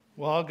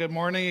Well, good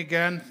morning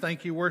again.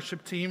 Thank you,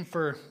 worship team,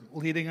 for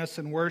leading us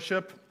in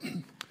worship.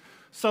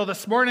 So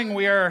this morning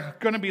we are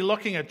going to be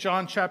looking at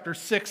John chapter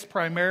 6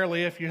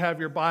 primarily. If you have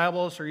your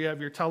Bibles or you have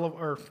your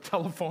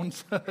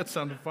telephones, that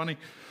sounded funny,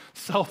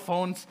 cell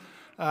phones,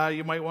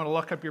 you might want to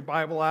look up your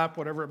Bible app,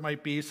 whatever it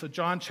might be. So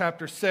John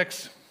chapter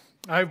 6,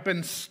 I've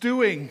been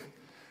stewing.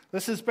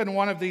 This has been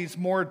one of these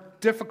more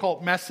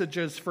difficult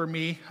messages for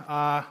me.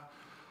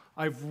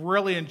 I've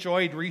really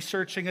enjoyed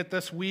researching it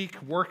this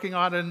week, working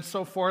on it and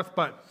so forth,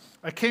 but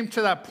I came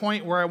to that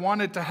point where I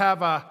wanted to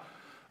have a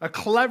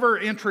clever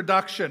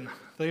introduction.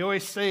 They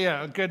always say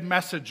a good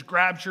message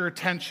grabs your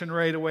attention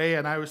right away,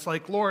 and I was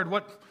like, Lord,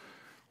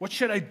 what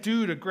should I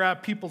do to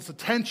grab people's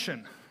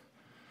attention?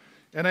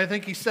 And I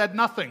think he said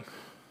nothing.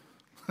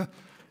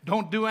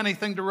 Don't do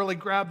anything to really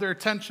grab their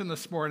attention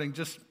this morning.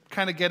 Just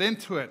kind of get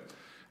into it.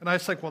 And I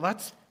was like, well,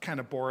 that's kind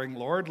of boring,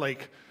 Lord.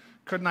 Like,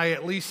 couldn't I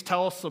at least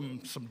tell some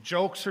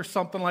jokes or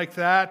something like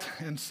that?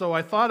 And so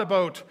I thought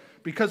about,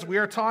 because we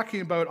are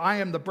talking about I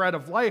am the bread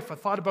of life, I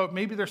thought about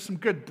maybe there's some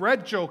good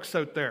bread jokes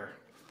out there.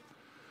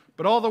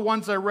 But all the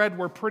ones I read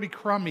were pretty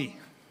crummy.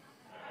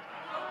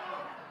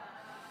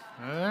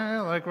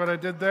 Like what I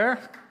did there?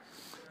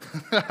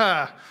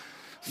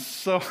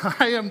 So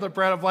I am the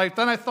bread of life.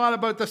 Then I thought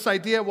about this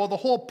idea, well, the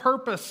whole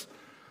purpose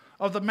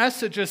of the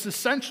message is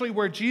essentially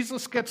where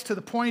Jesus gets to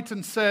the point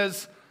and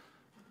says,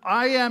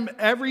 I am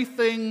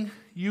everything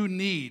you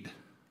need.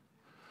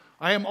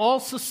 I am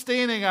all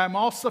sustaining. I'm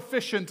all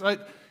sufficient.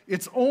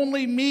 It's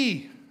only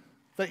me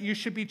that you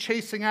should be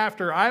chasing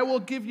after. I will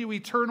give you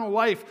eternal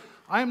life.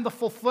 I am the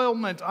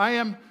fulfillment. I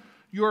am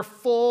your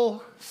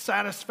full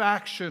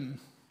satisfaction.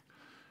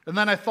 And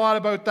then I thought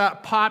about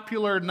that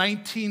popular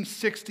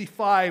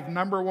 1965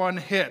 number one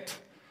hit.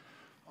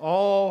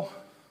 No,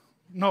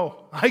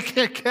 I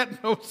can't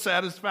get no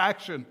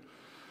satisfaction,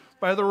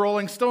 by the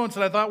Rolling Stones.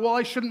 And I thought, well,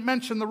 I shouldn't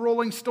mention the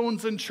Rolling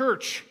Stones in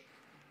church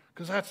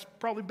because that's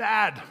probably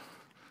bad.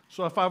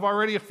 So if I've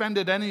already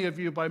offended any of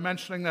you by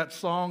mentioning that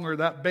song or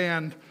that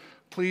band,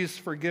 please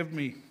forgive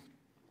me.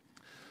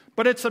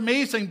 But it's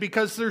amazing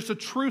because there's a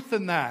truth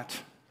in that.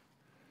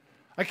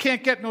 I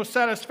can't get no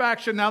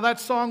satisfaction. Now, that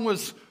song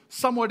was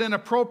somewhat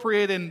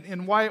inappropriate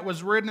in why it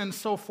was written and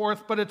so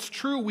forth, but it's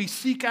true. We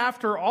seek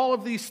after all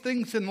of these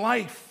things in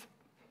life.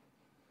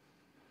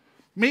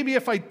 Maybe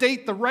if I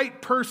date the right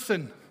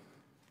person,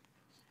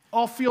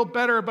 I'll feel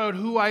better about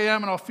who I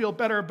am and I'll feel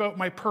better about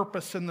my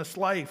purpose in this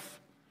life.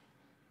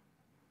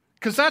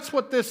 Because that's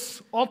what this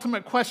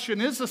ultimate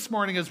question is this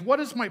morning, is what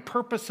is my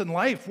purpose in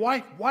life?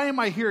 Why am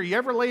I here? You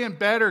ever lay in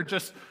bed or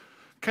just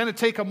kind of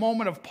take a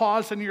moment of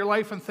pause in your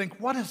life and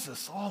think, what is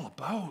this all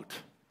about?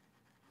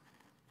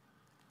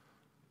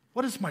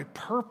 What is my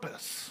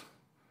purpose?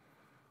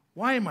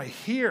 Why am I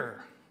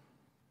here?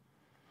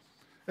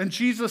 And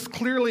Jesus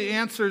clearly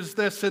answers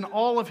this in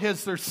all of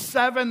there's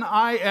 7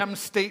 I am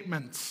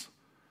statements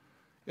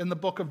in the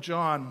book of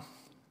John.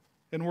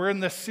 And we're in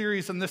this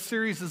series, and this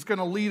series is going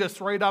to lead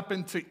us right up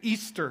into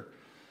Easter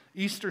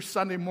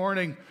Sunday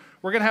morning.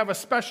 We're going to have a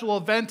special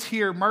event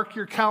here. Mark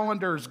your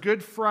calendars,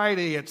 Good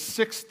Friday at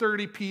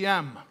 6:30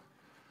 p.m.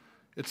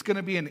 It's going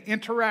to be an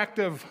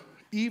interactive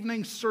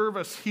evening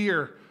service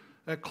here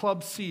at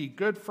Club C.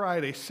 Good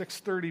Friday,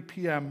 6:30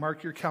 p.m.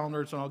 Mark your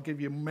calendars, and I'll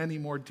give you many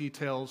more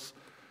details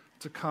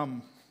to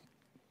come.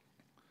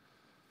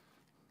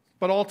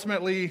 But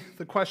ultimately,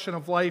 the question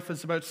of life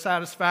is about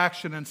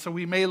satisfaction, and so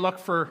we may look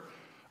for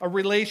a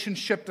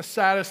relationship to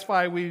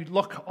satisfy. We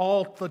look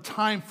all the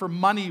time for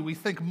money. We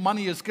think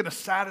money is going to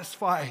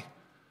satisfy.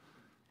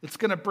 It's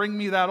going to bring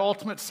me that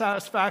ultimate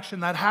satisfaction,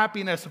 that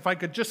happiness, if I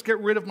could just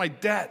get rid of my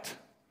debt.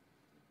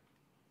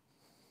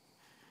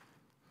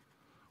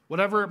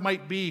 Whatever it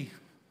might be,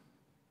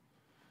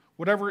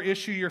 whatever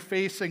issue you're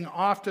facing,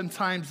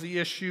 oftentimes the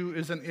issue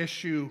is an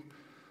issue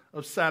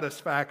of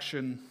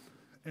satisfaction,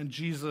 and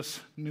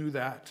Jesus knew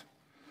that.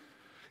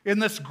 In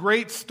this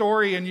great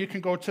story, and you can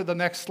go to the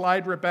next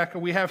slide, Rebecca,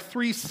 we have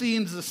 3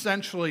 scenes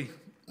essentially.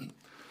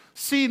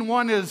 Scene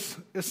 1 is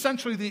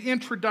essentially the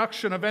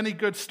introduction of any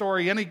good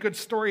story. Any good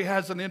story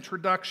has an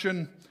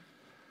introduction,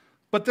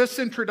 but this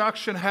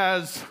introduction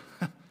has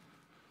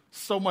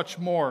so much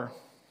more.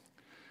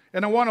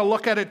 And I want to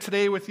look at it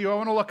today with you. I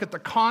want to look at the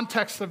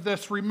context of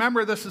this.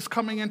 Remember, this is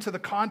coming into the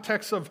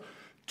context of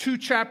 2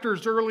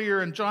 chapters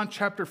earlier in John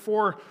chapter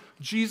 4.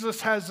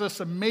 Jesus has this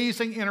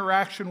amazing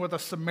interaction with a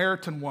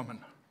Samaritan woman.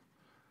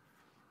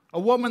 A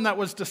woman that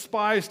was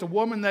despised, a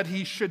woman that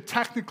he should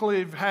technically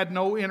have had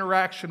no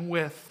interaction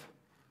with.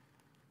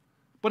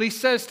 But he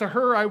says to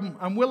her,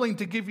 I'm willing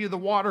to give you the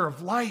water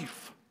of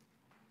life.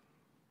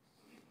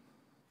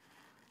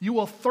 You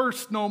will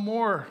thirst no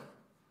more.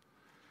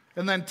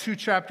 And then 2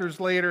 chapters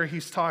later,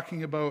 he's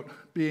talking about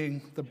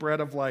being the bread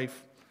of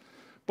life.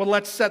 But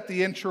let's set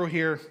the intro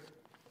here.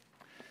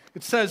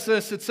 It says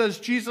this, it says,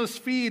 Jesus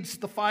feeds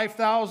the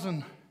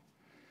 5,000.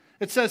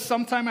 It says,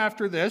 sometime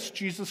after this,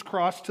 Jesus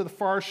crossed to the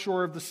far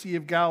shore of the Sea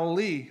of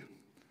Galilee.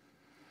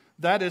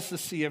 That is the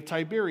Sea of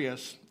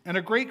Tiberias. And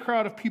a great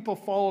crowd of people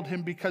followed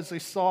him because they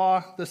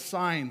saw the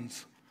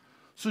signs.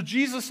 So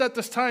Jesus at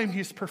this time,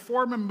 he's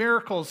performing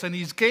miracles and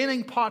he's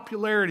gaining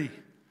popularity.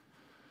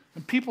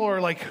 And people are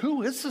like,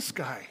 who is this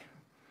guy?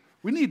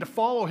 We need to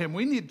follow him.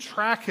 We need to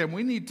track him.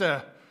 We need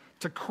to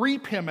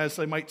creep him, as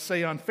they might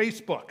say on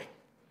Facebook.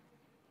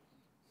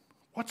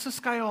 What's this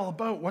guy all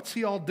about? What's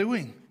he all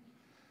doing?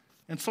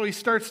 And so he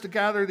starts to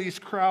gather these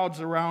crowds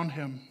around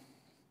him.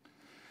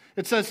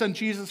 It says, then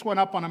Jesus went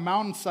up on a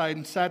mountainside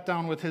and sat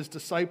down with his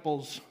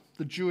disciples.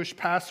 The Jewish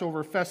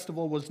Passover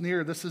festival was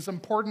near. This is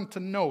important to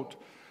note.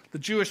 The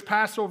Jewish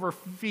Passover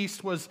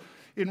feast was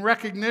in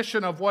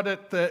recognition of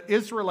what the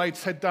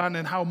Israelites had done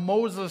and how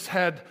Moses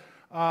had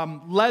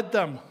led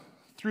them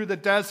through the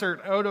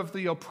desert out of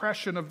the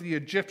oppression of the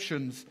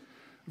Egyptians.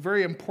 A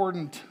very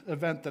important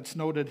event that's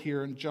noted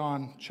here in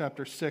John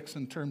chapter 6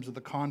 in terms of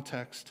the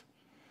context.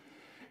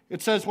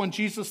 It says, when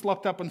Jesus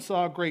looked up and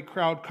saw a great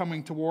crowd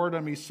coming toward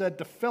him, he said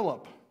to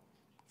Philip.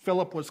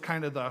 Philip was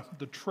kind of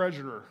the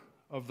treasurer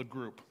of the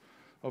group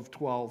of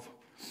 12.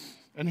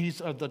 And he's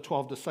of the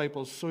 12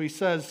 disciples. So he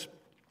says,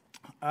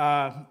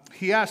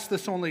 he asked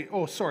Philip,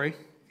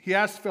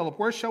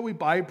 where shall we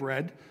buy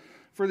bread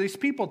for these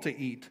people to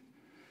eat?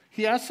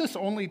 He asked this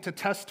only to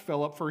test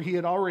Philip, for he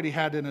had already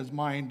had in his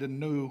mind and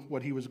knew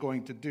what he was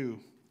going to do.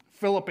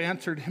 Philip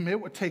answered him, it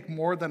would take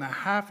more than a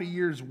half a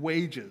year's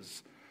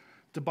wages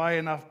to buy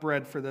enough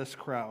bread for this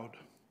crowd.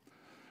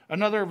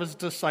 Another of his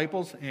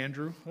disciples,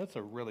 Andrew, that's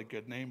a really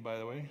good name, by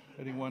the way.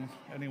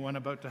 Anyone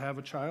about to have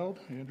a child?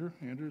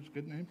 Andrew's a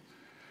good name.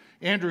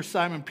 Andrew,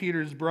 Simon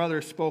Peter's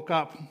brother, spoke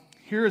up.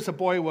 Here is a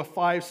boy with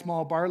 5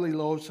 small barley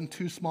loaves and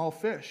 2 small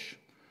fish.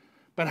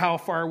 But how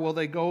far will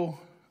they go?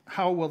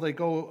 How will they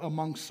go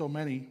among so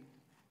many?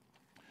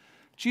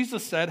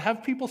 Jesus said,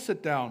 have people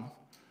sit down.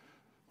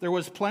 There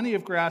was plenty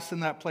of grass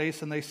in that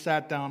place, and they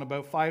sat down,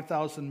 about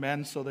 5,000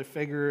 men, so they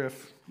figure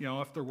if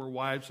there were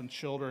wives and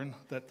children,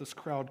 that this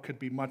crowd could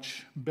be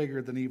much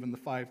bigger than even the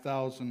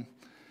 5,000. It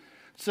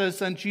says,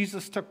 then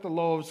Jesus took the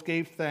loaves,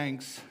 gave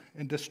thanks,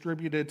 and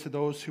distributed to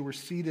those who were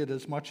seated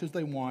as much as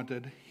they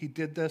wanted. He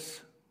did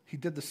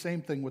the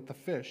same thing with the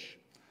fish.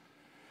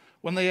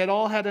 When they had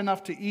all had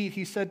enough to eat,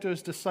 he said to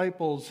his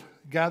disciples,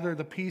 gather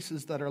the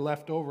pieces that are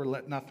left over,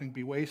 let nothing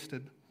be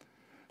wasted.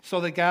 So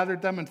they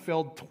gathered them and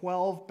filled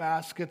 12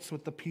 baskets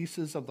with the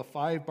pieces of the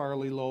 5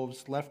 barley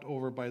loaves left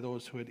over by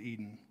those who had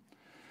eaten.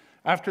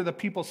 After the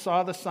people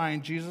saw the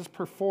sign Jesus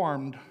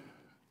performed,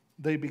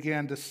 they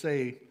began to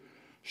say,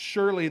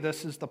 surely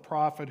this is the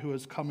prophet who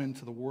has come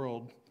into the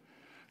world.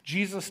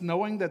 Jesus,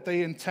 knowing that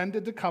they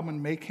intended to come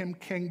and make him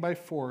king by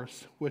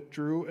force,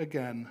 withdrew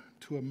again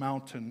to a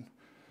mountain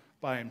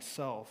by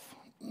himself.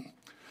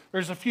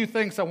 There's a few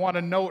things I want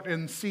to note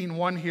in scene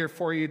 1 here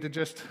for you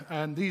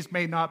and these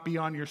may not be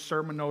on your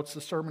sermon notes.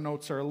 The sermon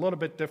notes are a little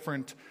bit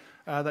different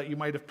that you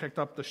might have picked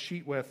up the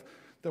sheet with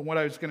than what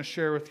I was going to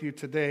share with you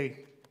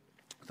today.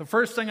 The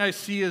first thing I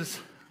see is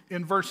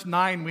in verse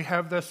 9, we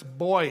have this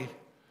boy.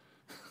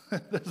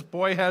 This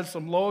boy has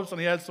some loaves and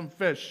he has some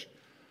fish.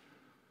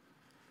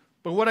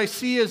 But what I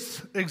see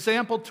is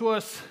example to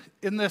us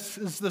in this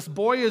is this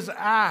boy is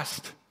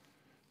asked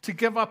to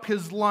give up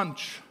his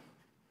lunch,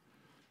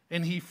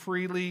 and he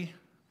freely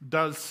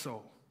does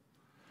so.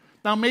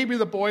 Now, maybe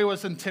the boy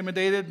was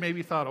intimidated,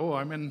 maybe thought,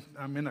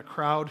 I'm in a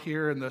crowd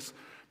here, and this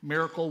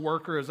miracle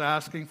worker is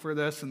asking for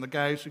this, and the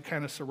guys who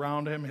kind of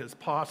surround him, his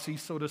posse,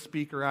 so to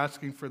speak, are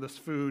asking for this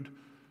food.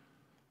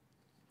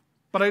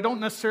 But I don't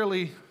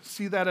necessarily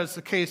see that as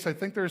the case. I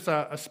think there's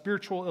a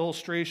spiritual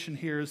illustration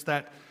here is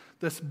that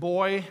this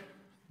boy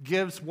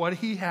gives what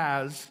he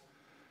has,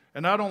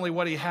 and not only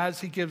what he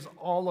has, he gives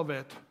all of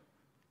it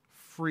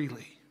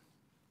freely.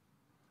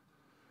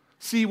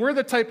 See, we're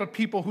the type of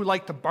people who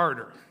like to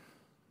barter.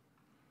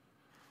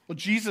 Well,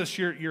 Jesus,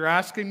 you're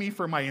asking me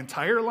for my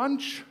entire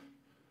lunch?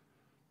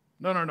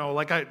 No.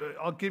 Like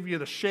I'll give you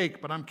the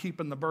shake, but I'm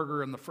keeping the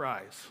burger and the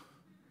fries.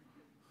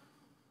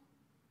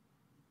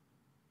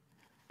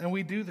 And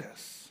we do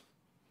this.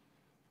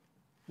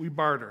 We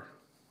barter.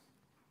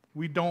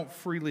 We don't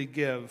freely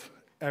give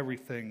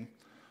everything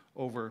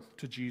over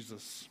to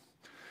Jesus.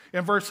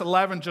 In verse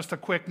 11, just a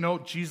quick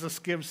note, Jesus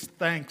gives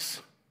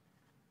thanks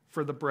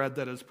for the bread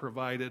that is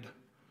provided.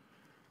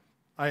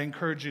 I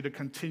encourage you to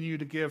continue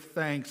to give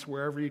thanks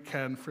wherever you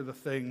can for the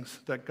things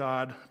that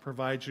God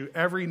provides you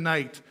every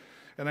night.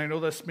 And I know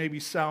this maybe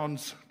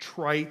sounds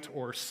trite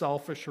or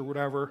selfish or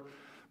whatever,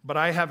 but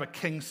I have a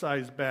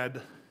king-size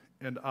bed,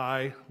 and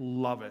I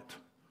love it.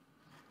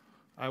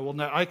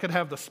 I could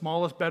have the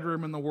smallest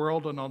bedroom in the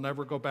world, and I'll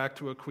never go back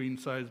to a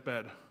queen-size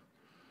bed.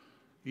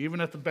 Even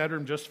if the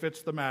bedroom just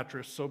fits the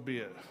mattress, so be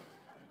it.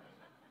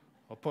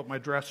 I'll put my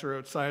dresser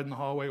outside in the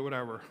hallway,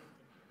 whatever.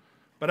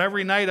 But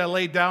every night I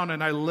lay down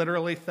and I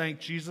literally thank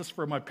Jesus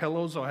for my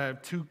pillows. I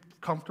have 2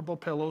 comfortable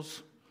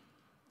pillows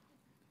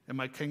in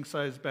my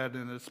king-size bed,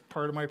 and it's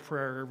part of my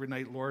prayer every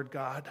night. Lord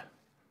God,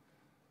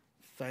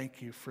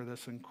 thank you for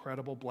this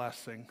incredible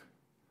blessing.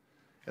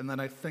 And then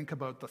I think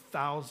about the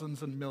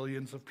thousands and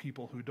millions of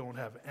people who don't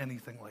have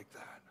anything like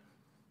that.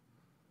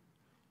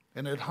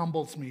 And it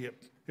humbles me.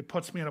 It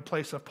puts me in a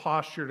place of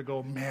posture to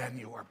go, man,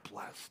 you are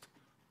blessed.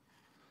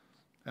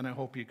 And I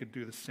hope you could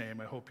do the same.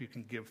 I hope you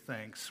can give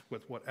thanks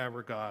with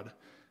whatever God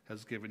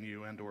has given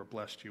you and or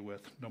blessed you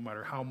with, no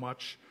matter how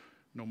much,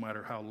 no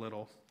matter how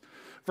little.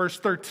 Verse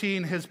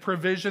 13, his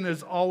provision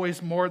is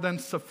always more than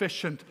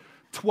sufficient.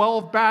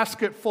 12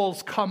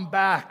 basketfuls come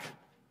back.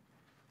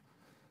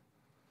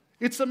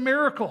 It's a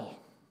miracle.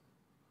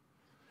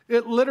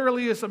 It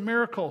literally is a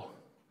miracle.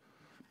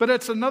 But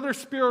it's another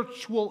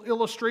spiritual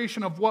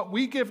illustration of what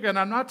we give. And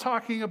I'm not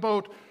talking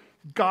about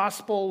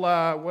gospel,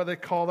 what do they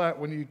call that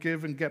when you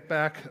give and get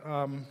back?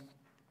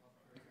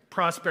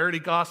 Prosperity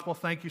gospel.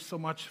 Thank you so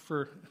much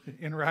for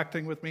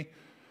interacting with me.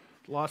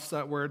 Lost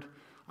that word.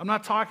 I'm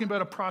not talking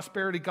about a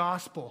prosperity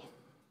gospel.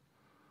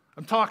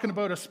 I'm talking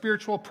about a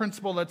spiritual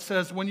principle that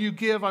says when you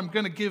give, I'm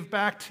going to give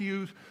back to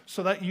you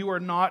so that you are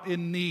not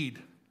in need.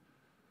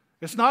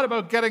 It's not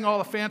about getting all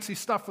the fancy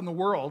stuff in the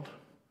world.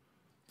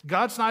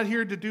 God's not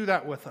here to do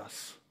that with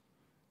us.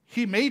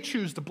 He may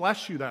choose to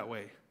bless you that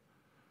way,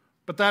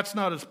 but that's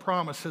not his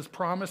promise. His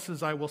promise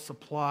is, I will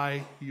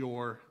supply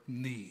your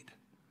need.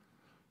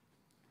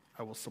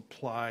 I will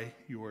supply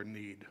your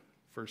need.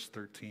 Verse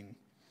 13.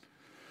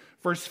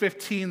 Verse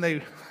 15,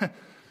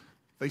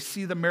 they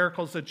see the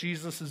miracles that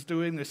Jesus is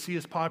doing. They see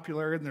his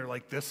popularity, and they're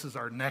like, this is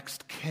our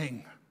next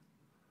king.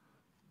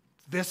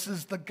 This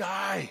is the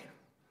guy.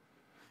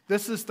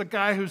 This is the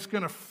guy who's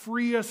going to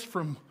free us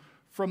from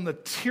the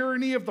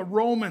tyranny of the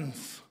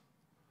Romans.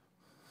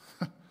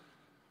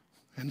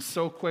 And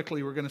so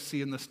quickly, we're going to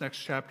see in this next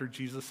chapter,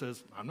 Jesus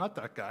says, I'm not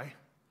that guy.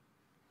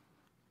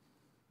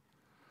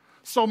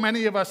 So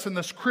many of us in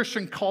this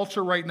Christian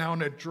culture right now,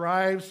 and it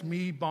drives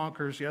me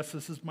bonkers. Yes,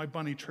 this is my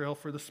bunny trail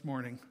for this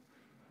morning.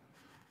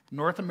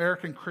 North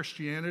American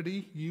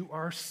Christianity, you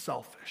are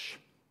selfish.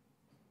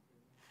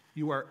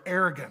 You are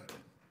arrogant.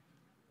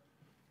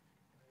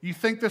 You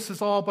think this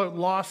is all about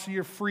loss of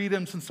your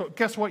freedoms, and so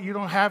guess what? You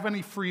don't have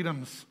any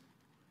freedoms.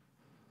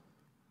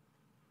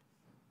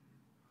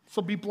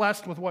 So be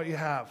blessed with what you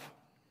have.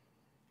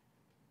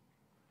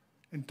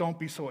 And don't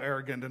be so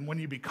arrogant. And when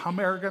you become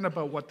arrogant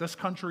about what this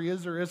country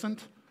is or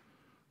isn't,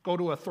 go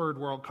to a third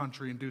world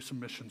country and do some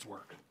missions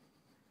work.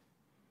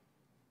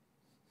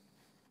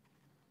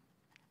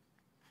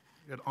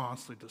 It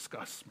honestly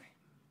disgusts me.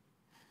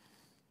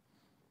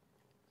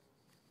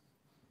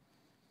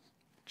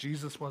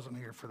 Jesus wasn't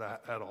here for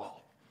that at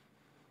all.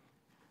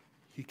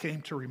 He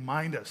came to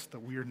remind us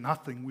that we are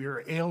nothing, we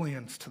are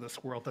aliens to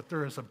this world, that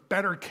there is a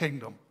better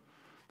kingdom,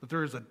 that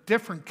there is a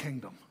different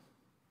kingdom,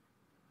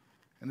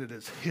 and it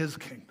is his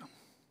kingdom.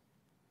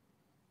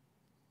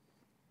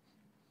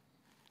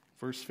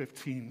 Verse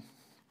 15,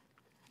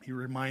 he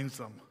reminds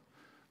them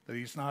that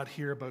he's not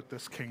here about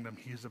this kingdom,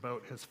 he's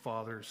about his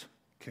Father's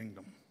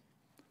kingdom.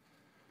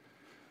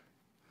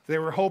 They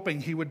were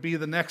hoping he would be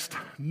the next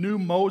new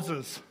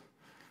Moses.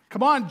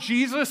 Come on,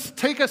 Jesus,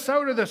 take us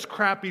out of this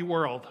crappy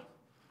world.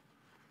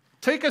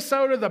 Take us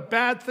out of the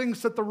bad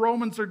things that the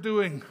Romans are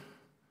doing.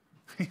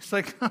 He's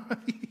like,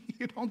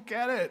 you don't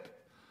get it.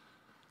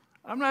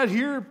 I'm not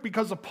here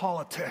because of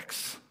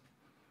politics.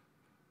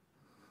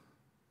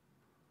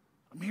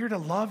 I'm here to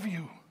love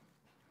you.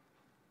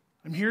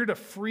 I'm here to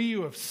free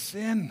you of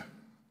sin.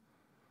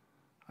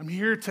 I'm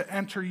here to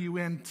enter you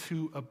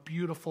into a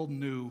beautiful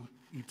new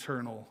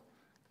eternal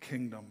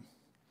kingdom.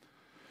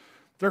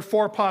 There are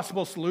 4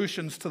 possible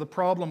solutions to the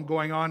problem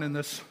going on in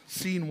this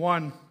scene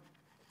 1.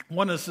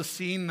 One is the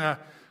scene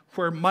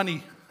where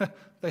money,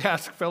 they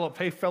ask Philip,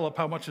 hey Philip,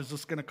 how much is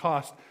this going to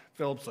cost?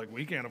 Philip's like,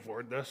 we can't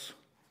afford this.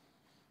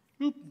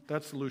 Oop,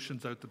 that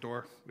solution's out the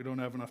door. We don't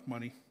have enough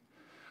money.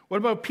 What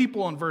about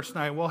people in verse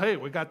 9? Well, hey,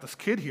 we got this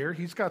kid here.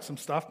 He's got some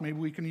stuff. Maybe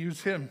we can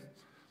use him.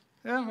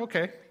 Yeah,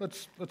 okay,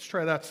 let's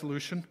try that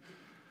solution.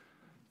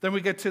 Then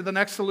we get to the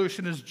next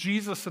solution is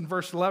Jesus in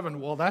verse 11.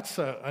 Well, that's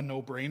a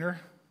no-brainer.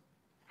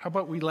 How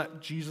about we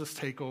let Jesus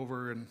take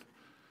over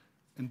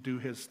and do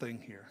his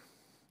thing here?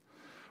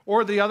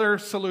 Or the other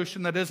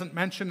solution that isn't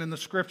mentioned in the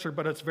scripture,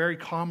 but it's very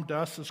common to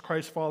us as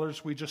Christ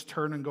followers, we just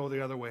turn and go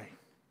the other way.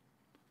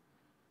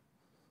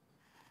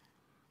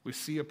 We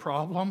see a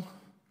problem,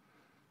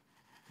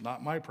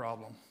 not my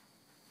problem,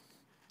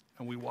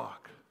 and we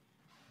walk.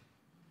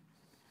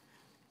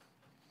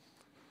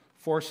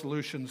 4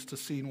 solutions to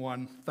scene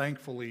 1.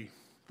 Thankfully,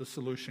 the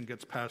solution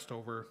gets passed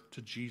over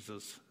to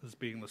Jesus as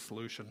being the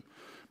solution.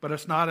 But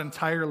it's not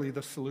entirely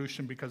the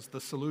solution, because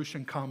the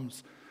solution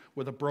comes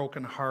with a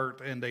broken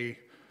heart and a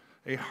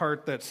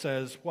heart that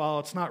says, well,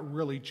 it's not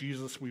really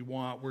Jesus we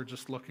want. We're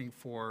just looking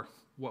for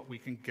what we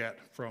can get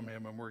from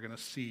him, and we're going to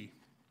see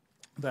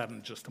that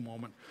in just a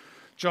moment.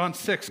 John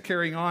 6,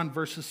 carrying on,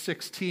 verses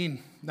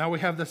 16. Now we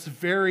have this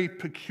very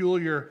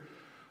peculiar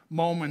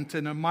moment,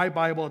 and in my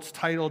Bible it's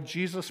titled,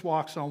 Jesus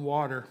Walks on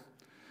Water.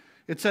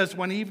 It says,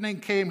 when evening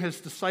came, his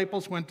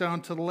disciples went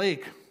down to the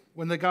lake.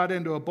 When they got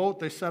into a boat,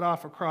 they set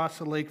off across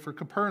the lake for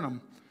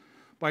Capernaum.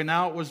 By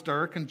now it was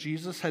dark, and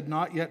Jesus had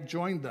not yet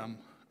joined them.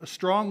 A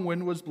strong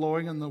wind was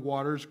blowing, and the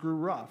waters grew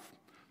rough.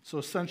 So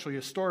essentially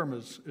a storm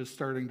is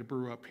starting to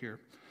brew up here.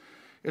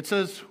 It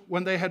says,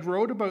 when they had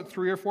rowed about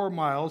 3 or 4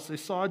 miles, they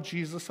saw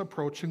Jesus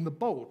approaching the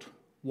boat,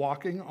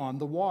 walking on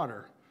the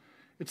water.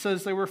 It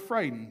says they were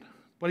frightened,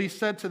 But he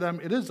said to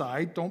them, "It is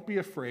I, don't be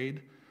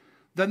afraid."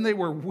 Then they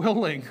were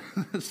willing,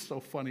 this is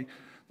so funny,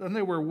 then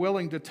they were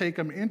willing to take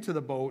him into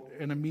the boat,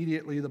 and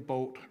immediately the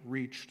boat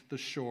reached the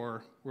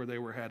shore where they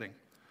were heading.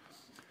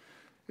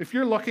 If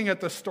you're looking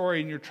at the story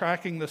and you're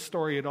tracking the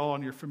story at all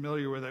and you're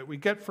familiar with it, we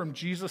get from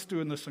Jesus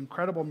doing this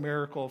incredible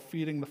miracle of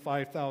feeding the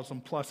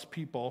 5,000 plus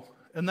people,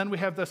 and then we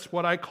have this,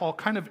 what I call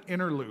kind of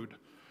interlude.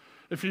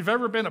 If you've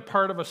ever been a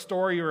part of a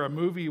story or a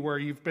movie where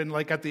you've been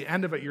like at the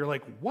end of it, you're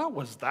like, what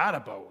was that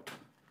about?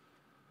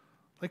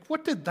 Like,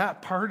 what did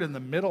that part in the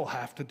middle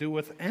have to do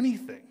with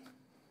anything?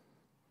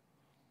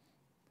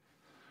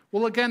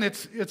 Well, again,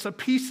 it's a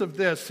piece of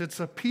this. It's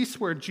a piece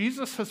where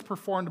Jesus has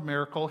performed a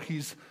miracle.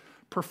 He's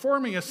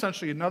performing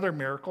essentially another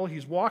miracle.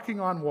 He's walking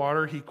on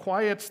water. He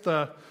quiets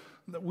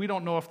we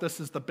don't know if this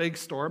is the big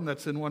storm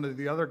that's in one of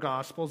the other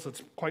Gospels.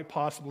 It's quite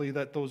possibly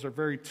that those are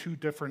very two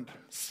different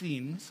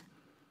scenes.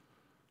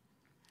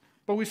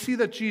 But we see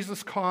that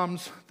Jesus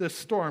calms this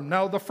storm.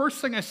 Now, the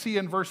first thing I see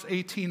in verse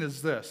 18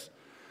 is this.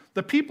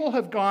 The people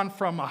have gone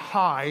from a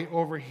high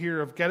over here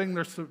of getting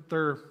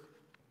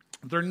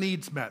their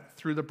needs met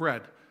through the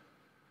bread.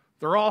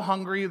 They're all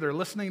hungry. They're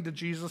listening to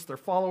Jesus. They're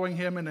following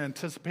him in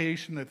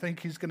anticipation. They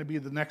think he's going to be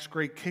the next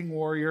great king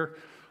warrior,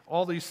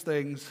 all these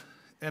things,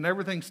 and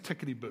everything's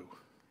tickety-boo.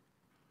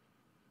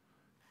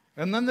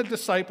 And then the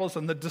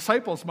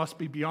disciples must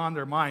be beyond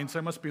their minds.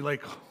 They must be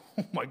like,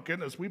 oh my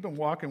goodness, we've been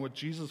walking with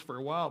Jesus for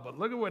a while, but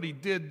look at what he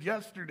did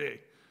yesterday.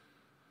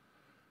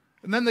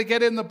 And then they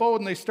get in the boat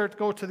and they start to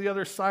go to the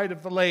other side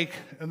of the lake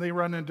and they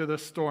run into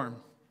this storm.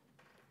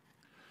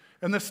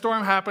 And this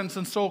storm happens,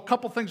 and so a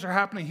couple things are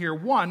happening here.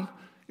 One,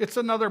 it's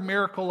another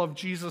miracle of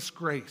Jesus'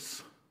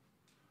 grace.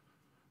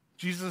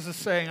 Jesus is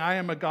saying, I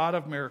am a God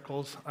of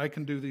miracles. I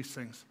can do these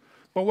things.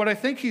 But what I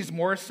think he's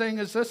more saying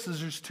is this, is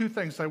there's two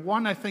things.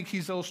 One, I think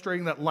he's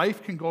illustrating that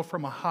life can go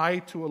from a high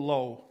to a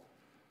low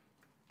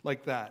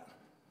like that.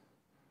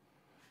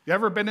 You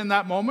ever been in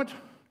that moment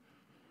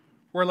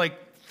where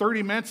like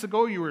 30 minutes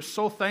ago you were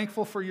so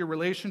thankful for your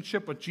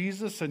relationship with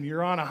Jesus and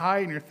you're on a high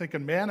and you're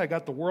thinking, man, I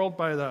got the world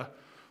by the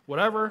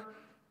whatever.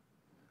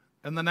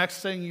 And the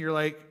next thing you're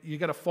like, you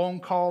get a phone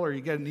call or you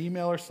get an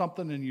email or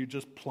something and you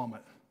just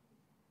plummet.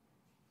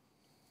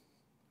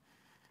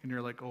 And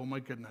you're like, oh my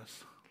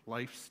goodness,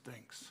 life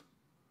stinks.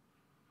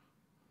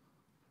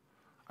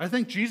 I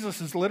think Jesus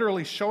is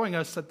literally showing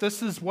us that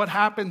this is what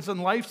happens in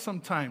life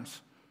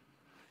sometimes.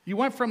 You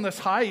went from this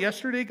high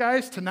yesterday,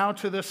 guys, to now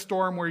to this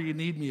storm where you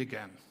need me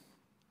again.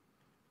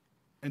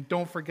 And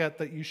don't forget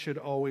that you should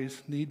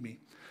always need me.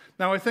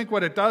 Now, I think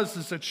what it does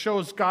is it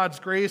shows God's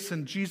grace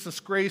and Jesus'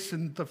 grace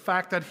and the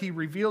fact that he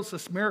reveals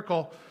this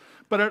miracle,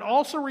 but it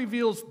also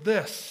reveals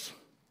this,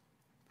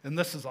 and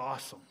this is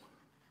awesome.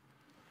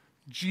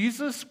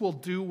 Jesus will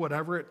do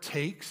whatever it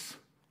takes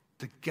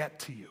to get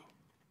to you.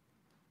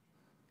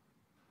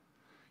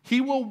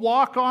 He will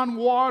walk on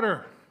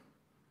water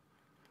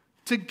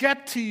to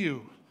get to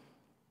you,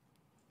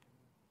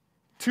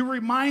 to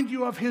remind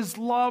you of his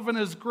love and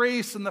his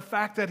grace and the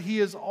fact that he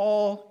is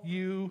all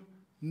you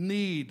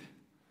need.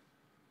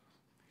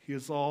 He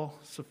is all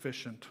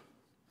sufficient.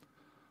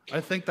 I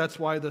think that's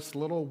why this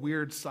little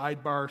weird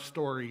sidebar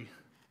story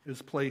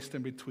is placed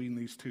in between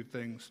these two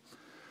things.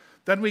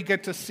 Then we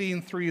get to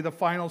scene 3, the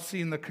final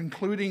scene, the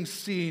concluding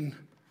scene.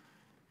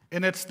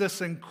 And it's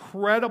this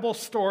incredible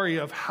story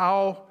of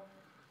how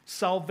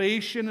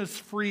salvation is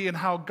free and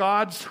how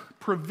God's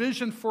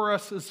provision for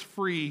us is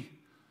free,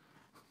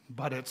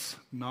 but it's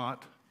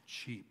not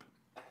cheap.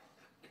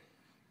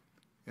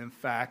 In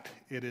fact,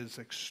 it is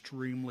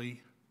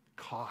extremely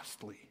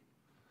costly.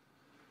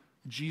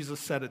 Jesus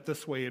said it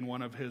this way in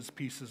one of his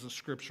pieces of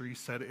scripture. He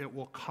said, it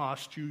will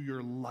cost you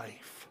your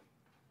life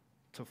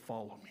to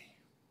follow me.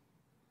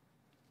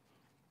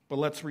 But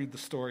let's read the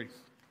story.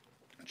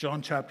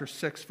 John chapter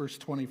 6, verse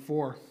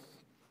 24.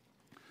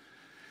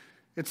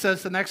 It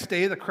says, the next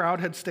day the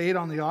crowd had stayed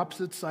on the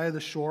opposite side of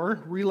the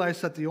shore,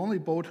 realized that the only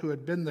boat who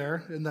had been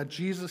there, and that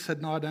Jesus had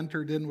not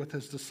entered in with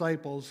his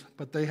disciples,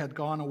 but they had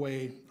gone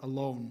away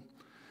alone.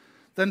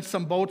 Then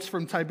some boats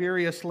from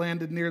Tiberias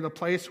landed near the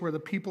place where the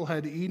people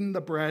had eaten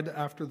the bread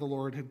after the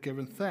Lord had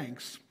given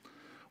thanks.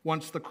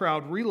 Once the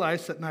crowd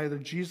realized that neither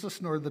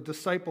Jesus nor the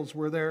disciples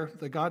were there,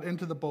 they got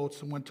into the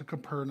boats and went to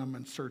Capernaum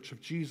in search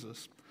of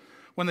Jesus.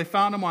 When they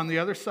found him on the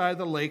other side of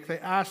the lake, they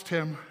asked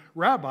him,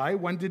 Rabbi,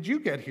 when did you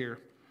get here?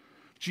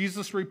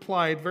 Jesus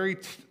replied,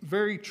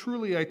 very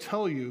truly I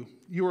tell you,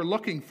 you are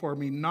looking for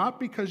me not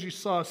because you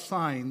saw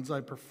signs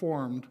I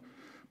performed,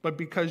 but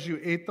because you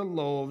ate the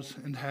loaves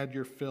and had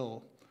your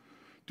fill.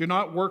 Do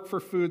not work for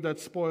food that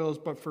spoils,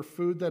 but for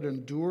food that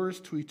endures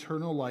to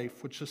eternal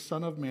life, which the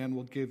Son of Man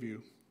will give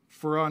you.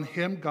 For on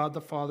him God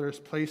the Father has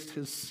placed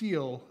his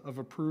seal of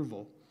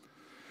approval.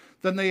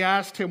 Then they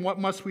asked him, what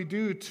must we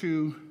do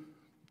to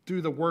do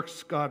the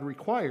works God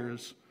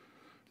requires?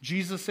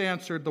 Jesus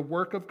answered, the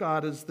work of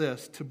God is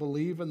this, to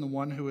believe in the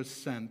one who is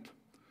sent.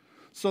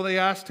 So they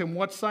asked him,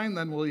 what sign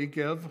then will you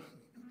give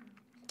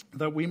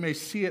that we may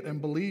see it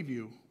and believe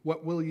you?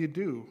 What will you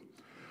do?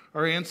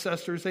 Our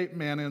ancestors ate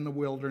manna in the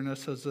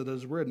wilderness, as it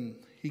is written,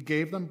 He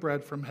gave them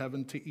bread from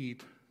heaven to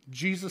eat.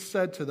 Jesus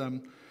said to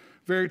them,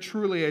 Very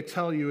truly I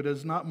tell you, it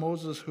is not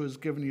Moses who has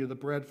given you the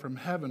bread from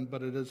heaven,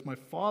 but it is my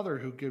Father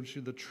who gives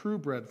you the true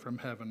bread from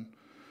heaven.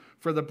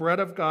 For the bread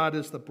of God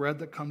is the bread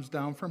that comes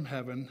down from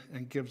heaven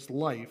and gives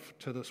life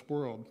to this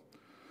world.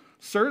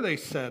 Sir, they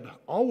said,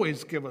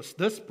 always give us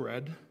this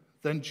bread.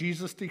 Then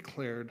Jesus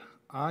declared,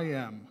 I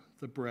am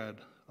the bread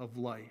of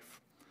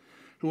life.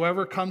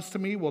 Whoever comes to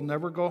me will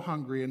never go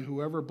hungry, and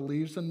whoever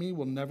believes in me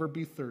will never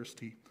be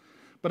thirsty.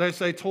 But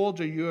as I told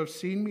you, you have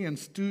seen me and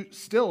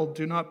still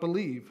do not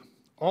believe.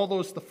 All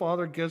those the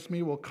Father gives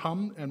me will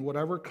come, and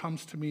whatever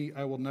comes to me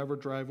I will never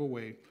drive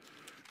away.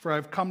 For I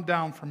have come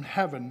down from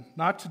heaven,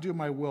 not to do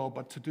my will,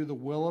 but to do the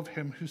will of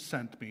him who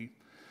sent me.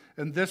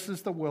 And this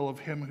is the will of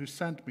him who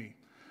sent me,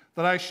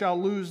 that I shall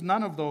lose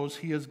none of those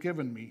he has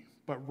given me,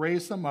 but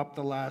raise them up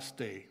the last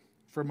day.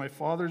 For my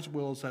Father's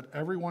will is that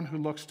everyone who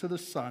looks to the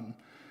Son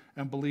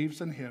and believes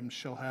in him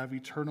shall have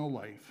eternal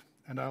life,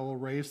 and I will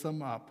raise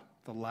them up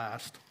the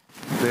last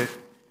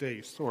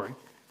day.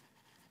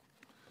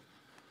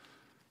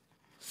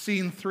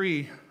 Scene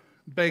 3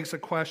 begs a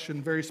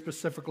question very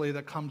specifically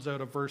that comes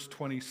out of verse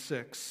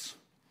 26.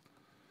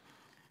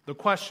 The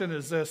question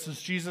is this,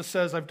 as Jesus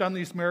says, I've done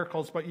these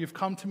miracles, but you've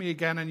come to me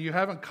again, and you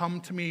haven't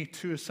come to me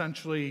to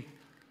essentially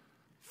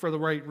for the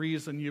right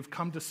reason. You've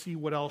come to see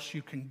what else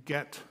you can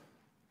get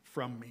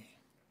from me.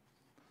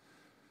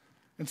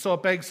 And so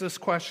it begs this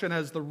question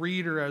as the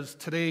reader, as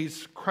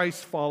today's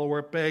Christ follower,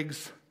 it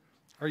begs,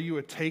 are you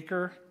a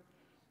taker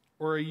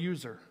or a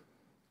user?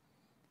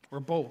 Or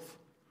both?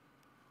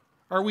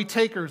 Are we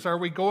takers? Are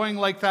we going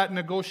like that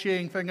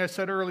negotiating thing I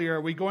said earlier?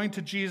 Are we going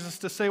to Jesus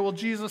to say, well,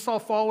 Jesus, I'll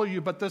follow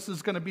you, but this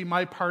is going to be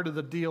my part of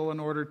the deal in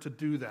order to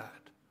do that?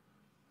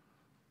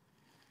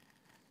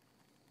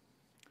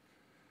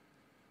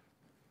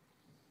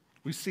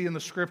 We see in the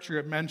scripture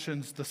it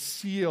mentions the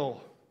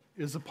seal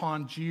is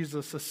upon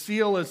Jesus. A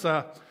seal is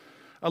a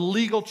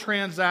legal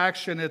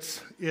transaction.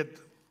 It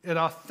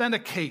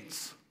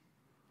authenticates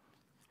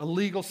a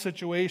legal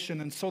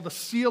situation. And so the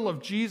seal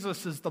of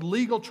Jesus is the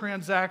legal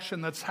transaction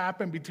that's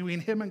happened between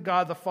him and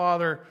God the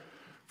Father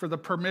for the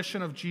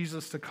permission of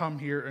Jesus to come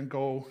here and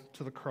go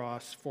to the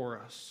cross for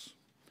us.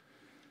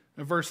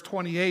 In verse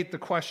 28, the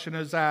question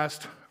is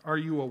asked, are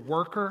you a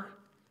worker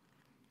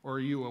or are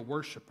you a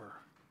worshiper?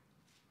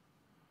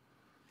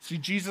 See,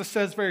 Jesus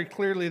says very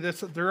clearly this,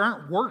 that there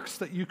aren't works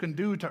that you can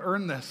do to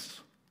earn this.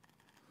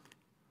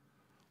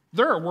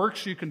 There are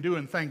works you can do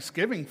in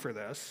thanksgiving for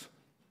this,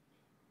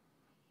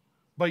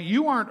 but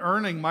you aren't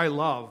earning my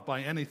love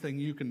by anything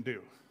you can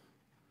do.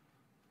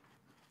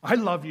 I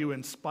love you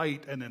in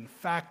spite and in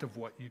fact of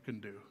what you can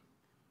do.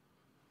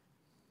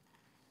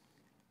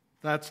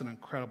 That's an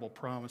incredible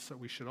promise that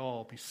we should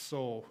all be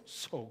so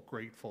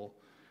grateful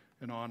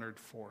and honored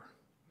for.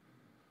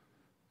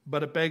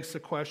 But it begs the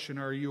question,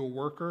 are you a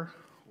worker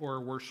or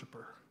a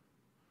worshiper?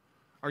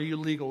 Are you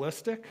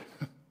legalistic?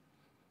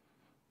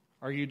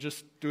 Are you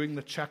just doing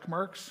the check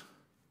marks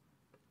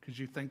because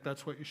you think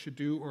that's what you should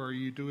do? Or are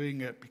you doing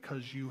it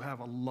because you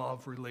have a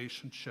love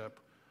relationship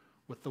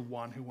with the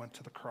one who went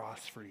to the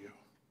cross for you?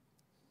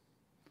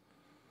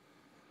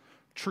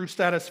 True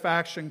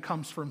satisfaction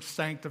comes from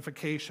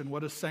sanctification.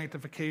 What is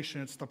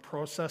sanctification? It's the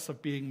process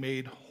of being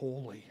made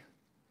holy.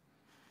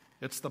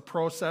 It's the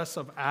process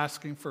of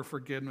asking for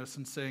forgiveness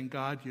and saying,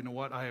 God, you know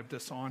what? I have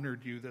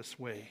dishonored you this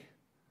way.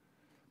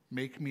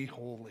 Make me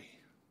holy.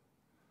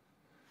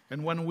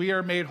 And when we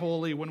are made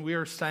holy, when we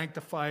are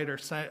sanctified,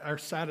 our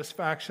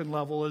satisfaction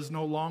level is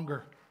no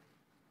longer.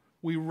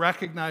 We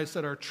recognize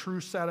that our true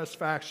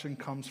satisfaction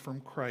comes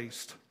from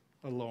Christ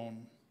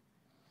alone.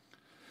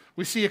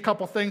 We see a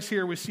couple things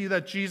here. We see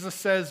that Jesus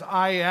says,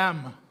 I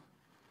am.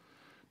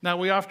 Now,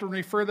 we often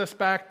refer this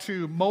back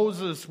to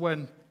Moses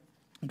when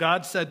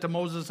God said to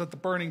Moses at the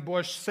burning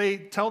bush,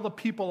 tell the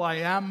people I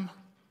am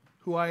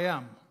who I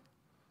am.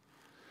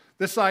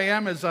 This I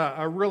am is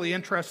a really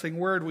interesting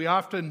word. We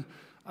often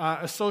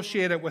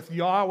associate it with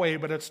Yahweh,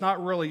 but it's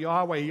not really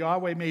Yahweh.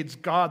 Yahweh means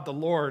God the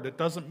Lord. It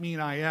doesn't mean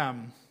I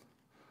am.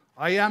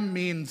 I am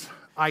means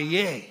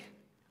Ayeh.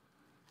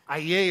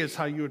 Ayeh is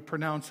how you would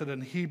pronounce it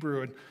in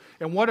Hebrew.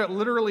 And what it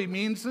literally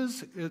means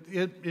is,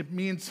 it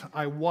means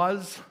I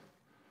was,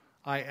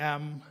 I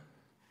am,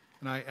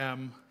 and I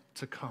am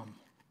to come.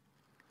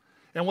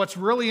 And what's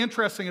really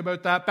interesting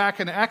about that,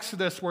 back in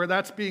Exodus, where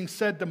that's being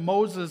said to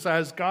Moses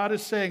as God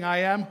is saying, I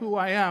am who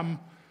I am,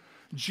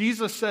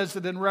 Jesus says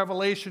it in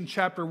Revelation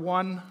chapter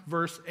 1,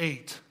 verse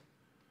 8.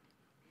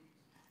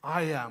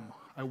 I am.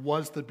 I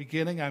was the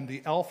beginning. I'm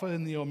the Alpha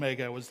and the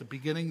Omega. I was the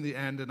beginning, the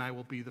end, and I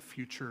will be the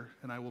future,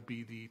 and I will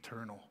be the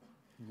eternal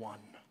one.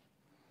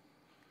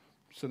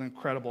 It's an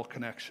incredible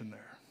connection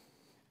there.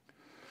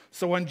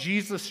 So when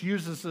Jesus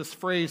uses this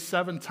phrase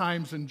 7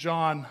 times in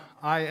John,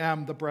 I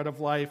am the bread of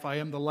life, I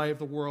am the light of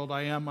the world,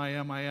 I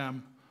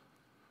am,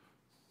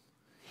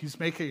 he's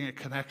making a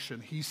connection.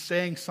 He's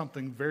saying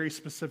something very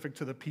specific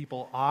to the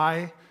people.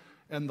 I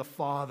and the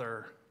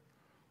Father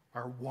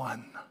are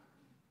one.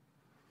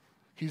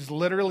 He's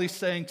literally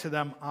saying to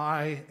them,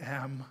 I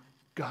am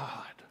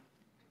God,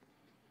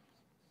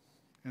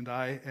 and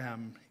I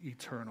am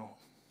eternal.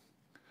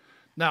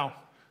 Now,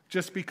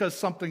 just because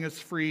something is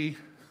free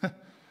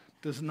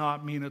does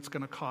not mean it's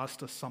going to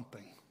cost us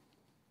something.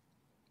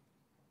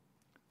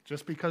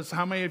 Just because,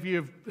 how many of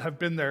you have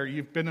been there?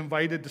 You've been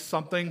invited to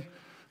something.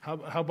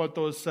 How about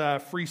those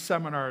free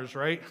seminars,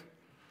 right?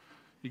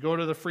 You go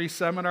to the free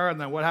seminar,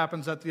 and then what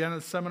happens at the end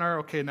of the seminar?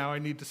 Okay, now I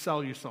need to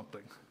sell you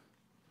something.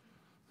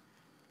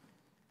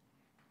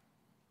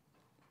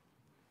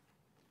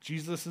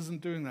 Jesus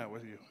isn't doing that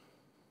with you.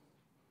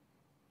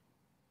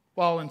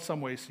 Well, in some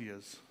ways he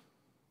is.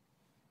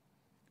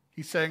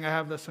 He's saying, I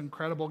have this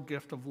incredible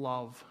gift of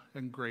love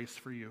and grace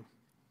for you.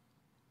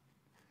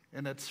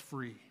 And it's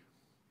free.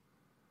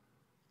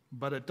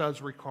 But it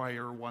does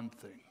require one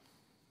thing.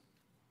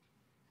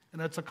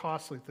 And it's a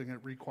costly thing. It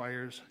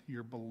requires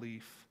your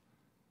belief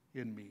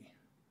in me.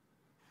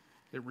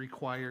 It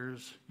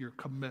requires your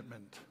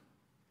commitment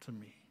to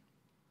me.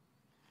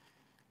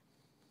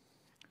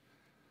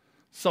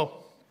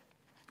 So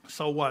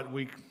what?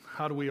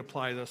 How do we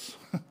apply this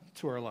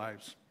to our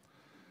lives?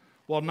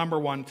 Well, number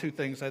one, two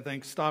things, I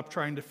think. Stop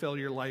trying to fill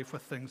your life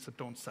with things that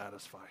don't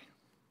satisfy.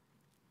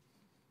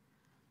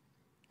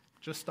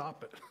 Just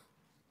stop it.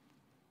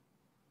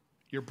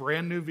 Your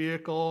brand new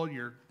vehicle,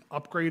 your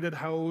upgraded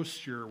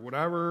house, your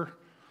whatever,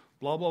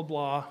 blah, blah,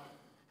 blah,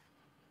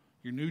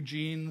 your new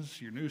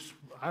jeans,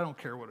 I don't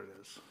care what it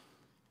is,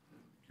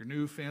 your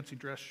new fancy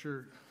dress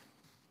shirt.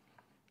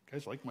 You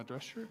guys like my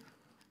dress shirt?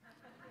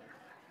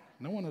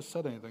 No one has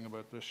said anything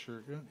about this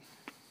shirt yet.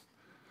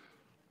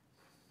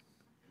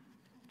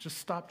 Just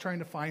stop trying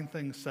to find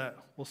things that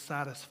will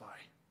satisfy.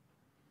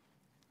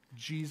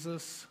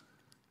 Jesus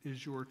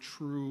is your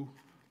true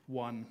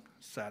one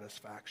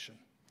satisfaction.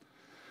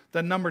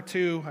 Then number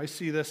two, I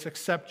see this,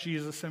 accept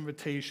Jesus'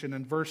 invitation.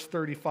 In verse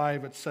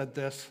 35, it said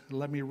this.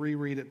 Let me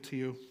reread it to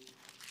you.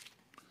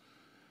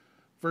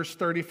 Verse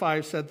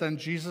 35 said, then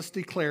Jesus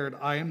declared,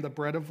 I am the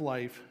bread of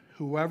life.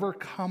 Whoever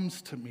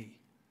comes to me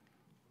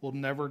will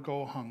never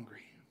go hungry.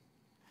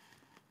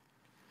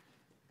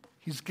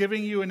 He's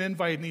giving you an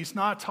invite, and he's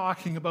not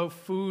talking about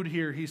food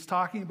here. He's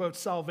talking about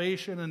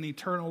salvation and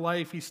eternal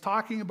life. He's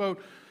talking about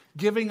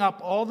giving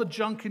up all the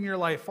junk in your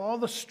life, all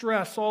the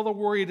stress, all the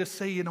worry to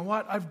say, you know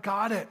what? I've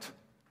got it.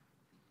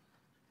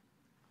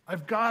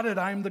 I've got it.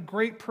 I'm the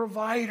great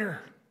provider.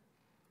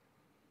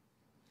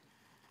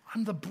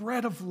 I'm the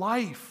bread of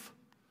life.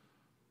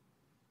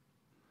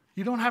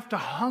 You don't have to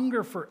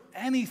hunger for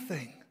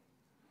anything.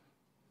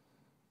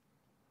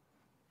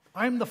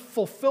 I'm the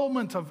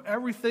fulfillment of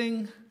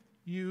everything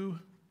you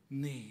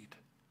need.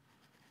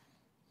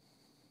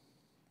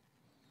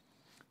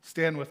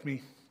 Stand with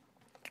me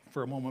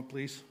for a moment,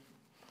 please.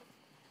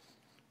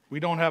 We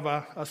don't have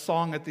a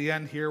song at the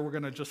end here. We're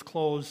going to just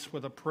close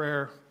with a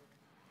prayer.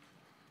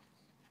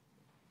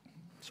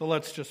 So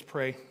let's just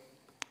pray.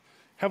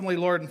 Heavenly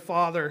Lord and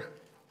Father,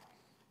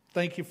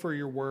 thank you for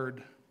your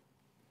word.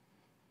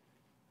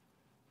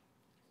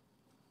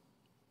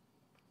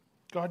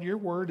 God, your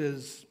word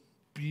is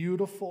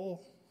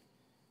beautiful,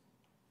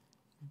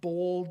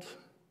 bold,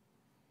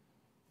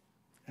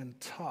 and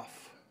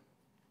tough.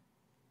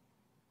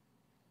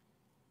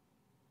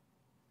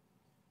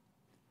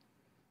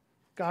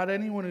 God,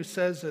 anyone who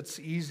says it's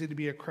easy to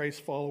be a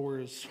Christ follower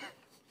is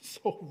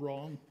so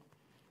wrong.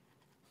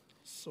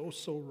 So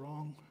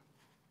wrong.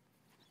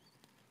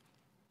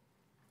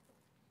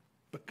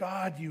 But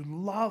God, you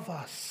love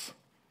us.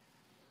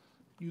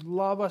 You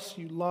love us,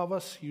 you love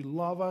us, you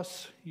love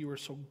us. You are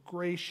so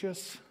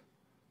gracious.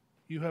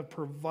 You have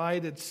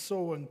provided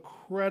so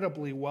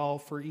incredibly well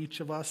for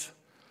each of us.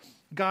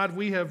 God,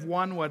 we have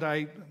won what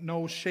I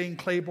know Shane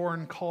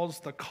Claiborne calls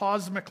the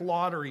cosmic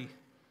lottery.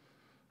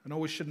 I know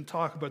we shouldn't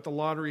talk about the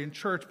lottery in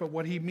church, but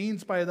what he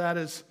means by that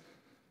is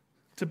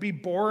to be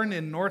born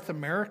in North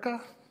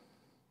America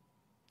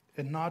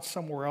and not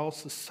somewhere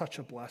else is such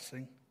a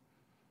blessing.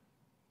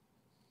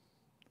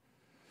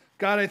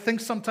 God, I think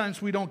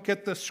sometimes we don't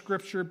get this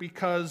scripture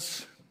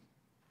because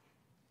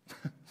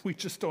we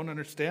just don't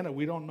understand it.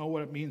 We don't know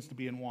what it means to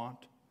be in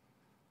want.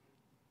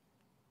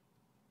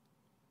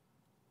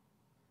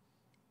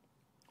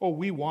 Oh,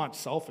 we want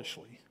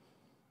selfishly.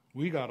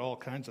 We got all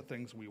kinds of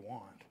things we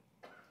want.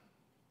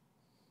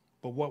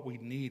 But what we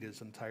need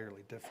is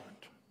entirely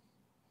different.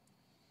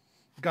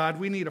 God,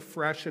 we need a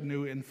fresh and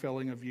new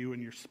infilling of you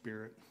and your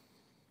Spirit.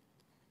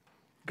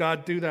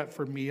 God, do that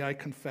for me. I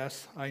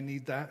confess I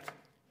need that.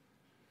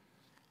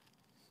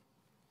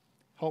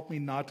 Help me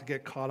not to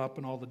get caught up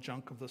in all the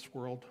junk of this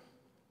world.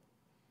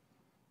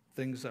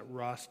 Things that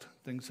rust,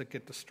 things that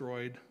get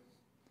destroyed,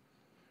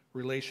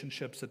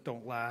 relationships that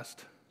don't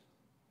last,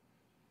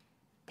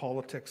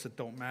 politics that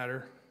don't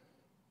matter.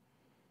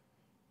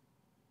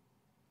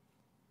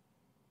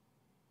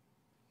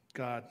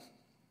 God,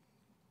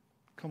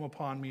 come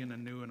upon me in a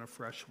new and a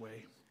fresh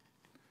way.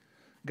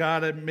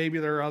 God, and maybe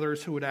there are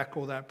others who would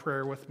echo that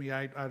prayer with me.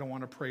 I don't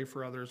want to pray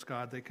for others,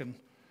 God. They can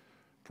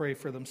pray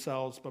for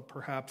themselves, but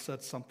perhaps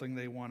that's something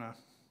they want to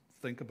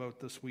think about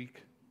this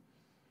week.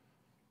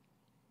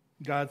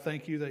 God,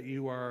 thank you that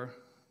you are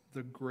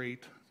the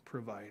great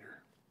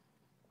provider.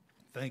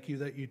 Thank you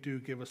that you do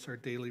give us our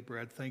daily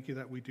bread. Thank you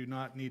that we do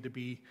not need to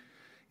be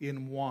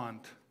in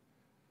want.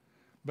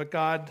 But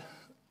God,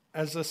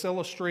 as this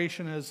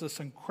illustration, as this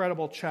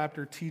incredible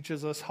chapter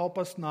teaches us, help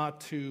us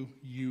not to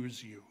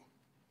use you,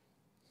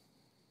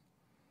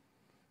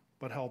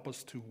 but help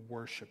us to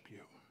worship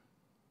you.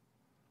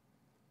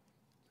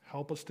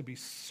 Help us to be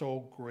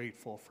so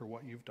grateful for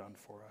what you've done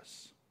for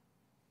us.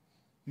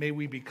 May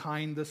we be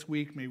kind this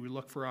week. May we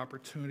look for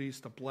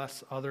opportunities to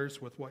bless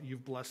others with what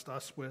you've blessed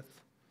us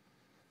with.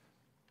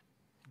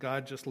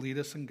 God, just lead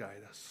us and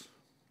guide us.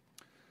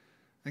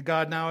 And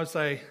God, now as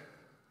I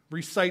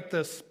recite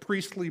this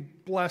priestly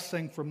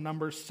blessing from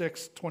Numbers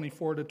 6,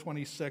 24 to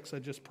 26, I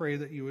just pray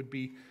that you would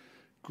be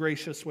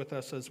gracious with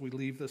us as we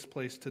leave this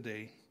place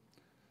today.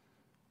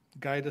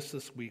 Guide us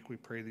this week, we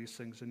pray these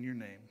things in your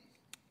name.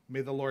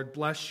 May the Lord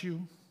bless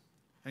you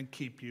and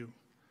keep you.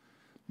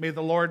 May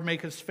the Lord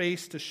make his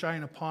face to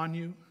shine upon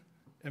you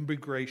and be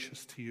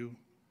gracious to you.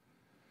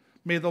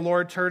 May the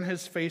Lord turn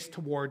his face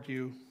toward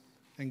you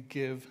and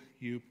give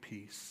you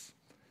peace.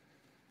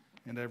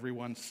 And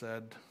everyone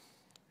said,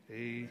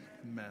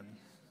 amen.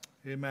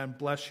 Amen.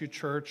 Bless you,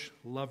 church.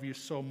 Love you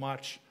so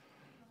much.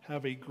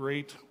 Have a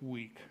great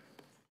week.